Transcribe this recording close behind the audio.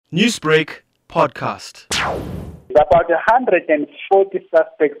Newsbreak Podcast. About 140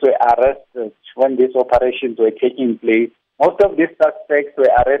 suspects were arrested when these operations were taking place. Most of these suspects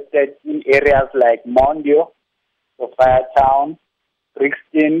were arrested in areas like Mondio, Sophia Town,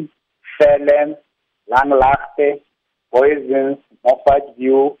 Brixton, Fairlands, Langlaagte, Boysens, Moffat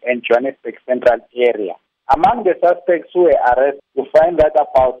View, and Johannesburg Central area. Among the suspects who were arrested, you find that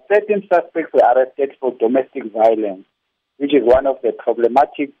about 13 suspects were arrested for domestic violence, which is one of the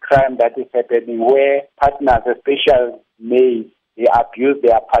problematic crimes that is happening, where partners, especially males, they abuse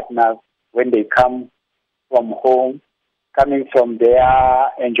their partners when they come from home, coming from their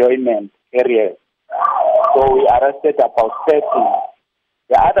enjoyment areas. So we arrested about 13.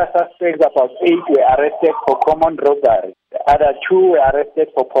 The other suspects, about 8, were arrested for common robbery. The other 2 were arrested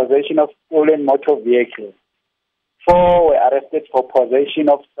for possession of stolen motor vehicles. 4 were arrested for possession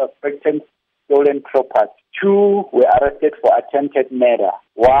of suspected stolen property. 2 were arrested for attempted murder.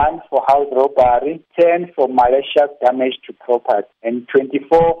 1 for house robbery, 10 for malicious damage to property, and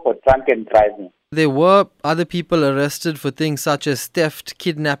 24 for drunken driving. There were other people arrested for things such as theft,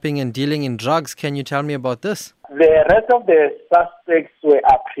 kidnapping, and dealing in drugs. Can you tell me about this? The rest of the suspects were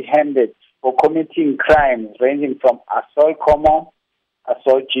apprehended for committing crimes ranging from assault common,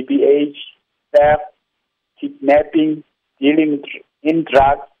 assault GBH, theft, kidnapping, dealing in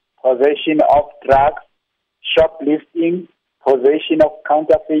drugs, possession of drugs, shoplifting, possession of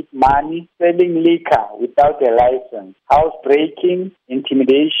counterfeit money, selling liquor without a license, housebreaking,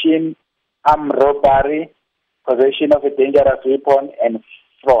 intimidation, armed robbery, possession of a dangerous weapon, and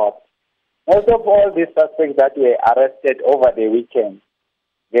fraud. Most of all these suspects that were arrested over the weekend,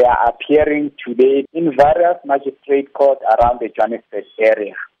 they are appearing today in various magistrate courts around the Johannesburg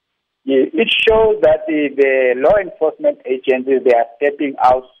area. It shows that the law enforcement agencies, they are stepping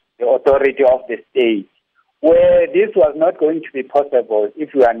out the authority of the state, where this was not going to be possible if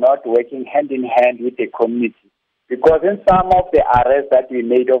we are not working hand in hand with the community. Because in some of the arrests that we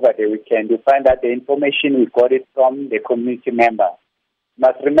made over the weekend, you find that the information we got it from the community members. You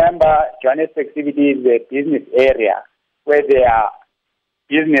must remember, Johannesburg CBD is a business area where there are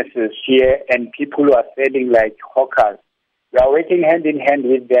businesses here and people who are selling like hawkers. We are working hand in hand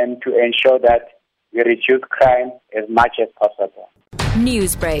with them to ensure that we reduce crime as much as possible.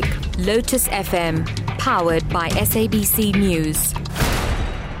 Newsbreak, Lotus FM, powered by SABC News.